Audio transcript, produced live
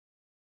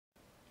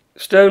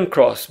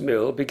Stonecross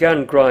Mill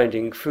began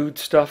grinding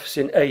foodstuffs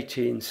in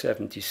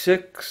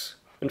 1876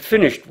 and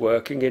finished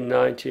working in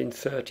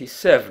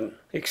 1937,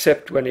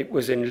 except when it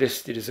was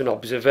enlisted as an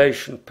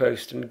observation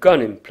post and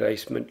gun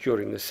emplacement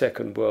during the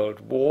Second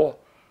World War,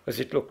 as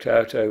it looked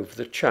out over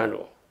the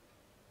Channel.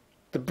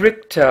 The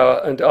brick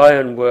tower and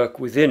ironwork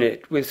within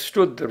it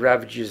withstood the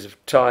ravages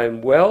of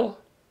time well,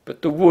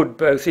 but the wood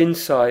both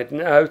inside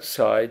and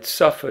outside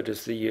suffered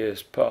as the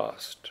years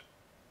passed.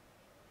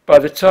 By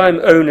the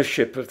time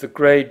ownership of the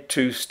Grade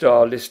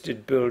 2-star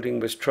listed building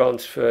was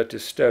transferred to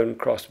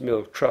Stonecross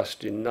Mill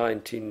Trust in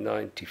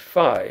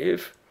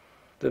 1995,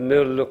 the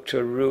mill looked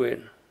a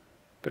ruin.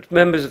 But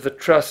members of the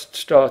trust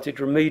started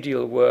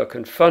remedial work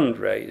and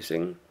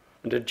fundraising,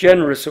 and a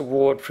generous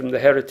award from the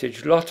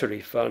Heritage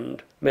Lottery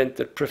Fund meant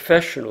that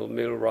professional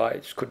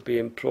millwrights could be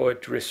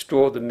employed to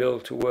restore the mill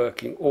to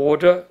working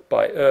order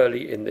by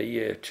early in the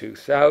year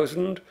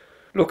 2000,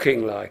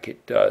 looking like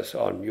it does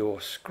on your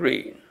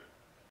screen.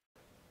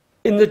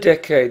 In the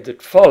decade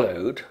that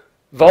followed,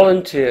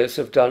 volunteers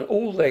have done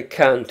all they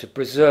can to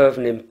preserve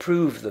and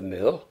improve the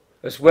mill,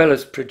 as well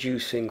as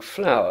producing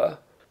flour,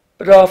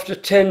 but after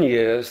 10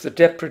 years the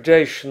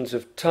depredations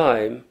of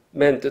time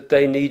meant that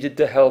they needed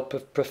the help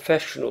of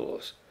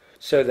professionals,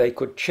 so they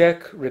could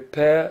check,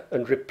 repair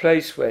and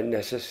replace where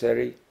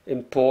necessary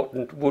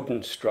important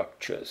wooden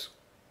structures.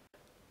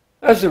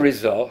 As a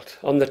result,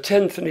 on the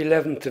 10th and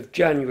 11th of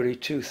January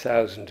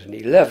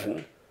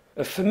 2011,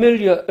 a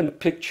familiar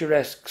and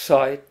picturesque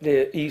site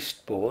near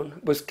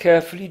Eastbourne was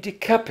carefully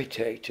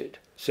decapitated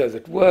so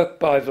that work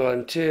by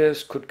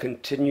volunteers could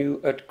continue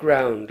at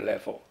ground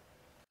level.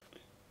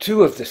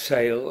 2 of the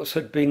sails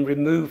had been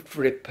removed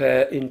for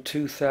repair in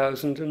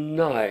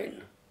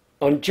 2009.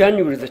 On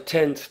January the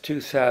 10th,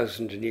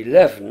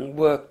 2011,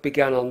 work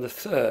began on the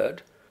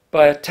 3rd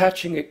by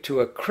attaching it to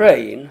a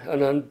crane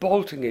and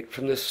unbolting it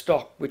from the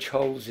stock which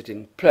holds it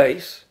in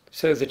place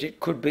so that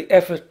it could be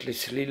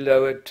effortlessly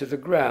lowered to the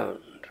ground.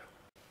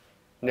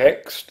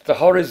 Next, the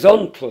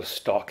horizontal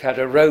stock had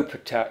a rope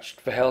attached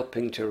for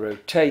helping to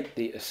rotate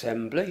the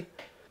assembly,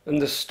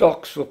 and the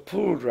stocks were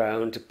pulled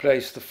round to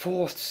place the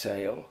 4th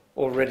sail,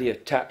 already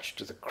attached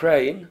to the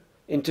crane,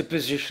 into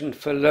position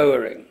for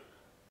lowering.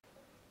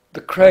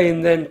 The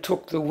crane then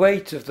took the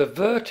weight of the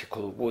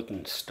vertical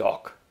wooden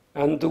stock,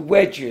 and the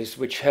wedges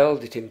which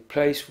held it in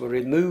place were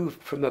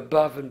removed from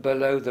above and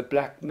below the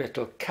black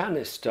metal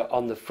canister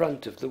on the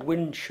front of the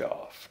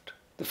windshaft.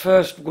 The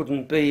first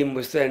wooden beam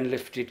was then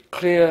lifted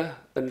clear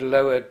and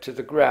lowered to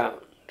the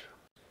ground.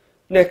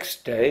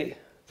 Next day,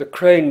 the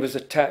crane was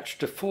attached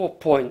to 4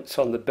 points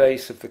on the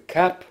base of the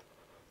cap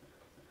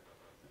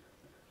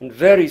and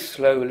very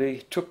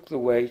slowly took the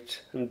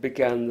weight and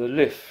began the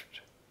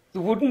lift.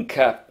 The wooden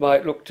cap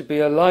might look to be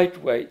a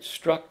lightweight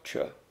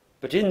structure,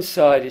 but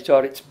inside it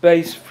are its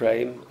base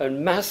frame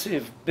and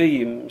massive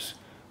beams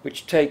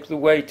which take the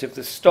weight of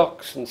the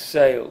stocks and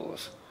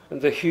sails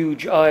and the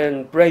huge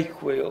iron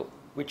brake wheel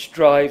which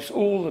drives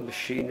all the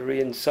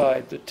machinery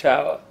inside the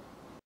tower.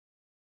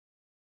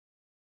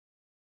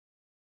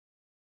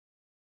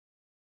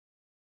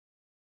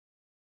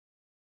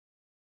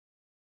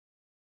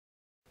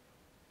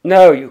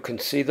 Now you can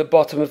see the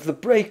bottom of the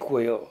brake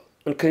wheel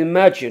and can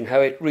imagine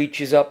how it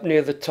reaches up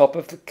near the top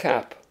of the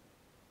cap.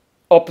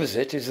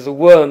 Opposite is the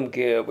worm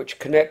gear which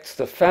connects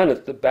the fan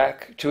at the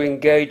back to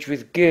engage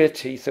with gear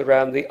teeth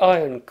around the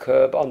iron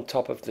curb on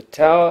top of the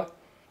tower,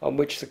 on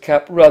which the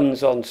cap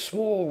runs on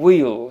small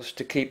wheels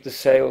to keep the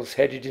sails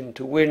headed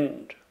into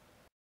wind.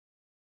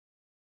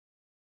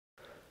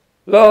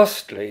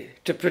 Lastly,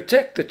 to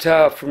protect the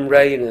tower from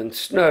rain and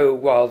snow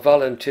while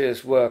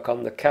volunteers work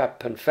on the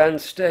cap and fan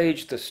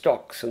stage, the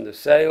stocks and the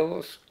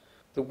sails,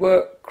 the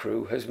work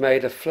crew has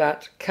made a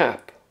flat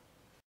cap.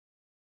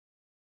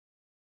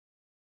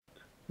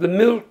 The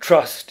Mill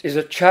Trust is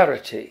a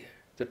charity.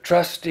 The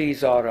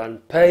trustees are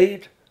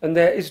unpaid, and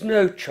there is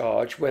no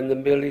charge when the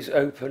mill is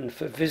open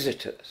for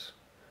visitors.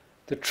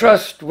 The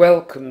Trust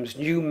welcomes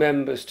new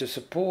members to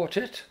support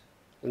it,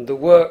 and the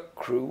work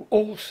crew,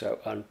 also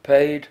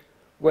unpaid,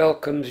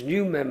 welcomes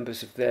new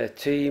members of their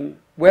team,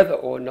 whether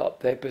or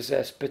not they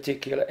possess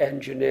particular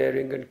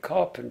engineering and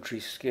carpentry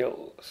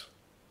skills.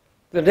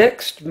 The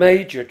next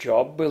major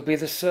job will be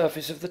the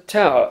surface of the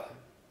tower.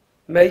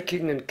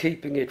 Making and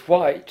keeping it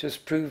white has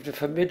proved a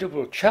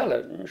formidable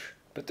challenge,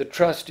 but the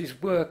Trust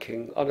is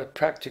working on a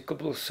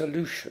practicable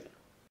solution.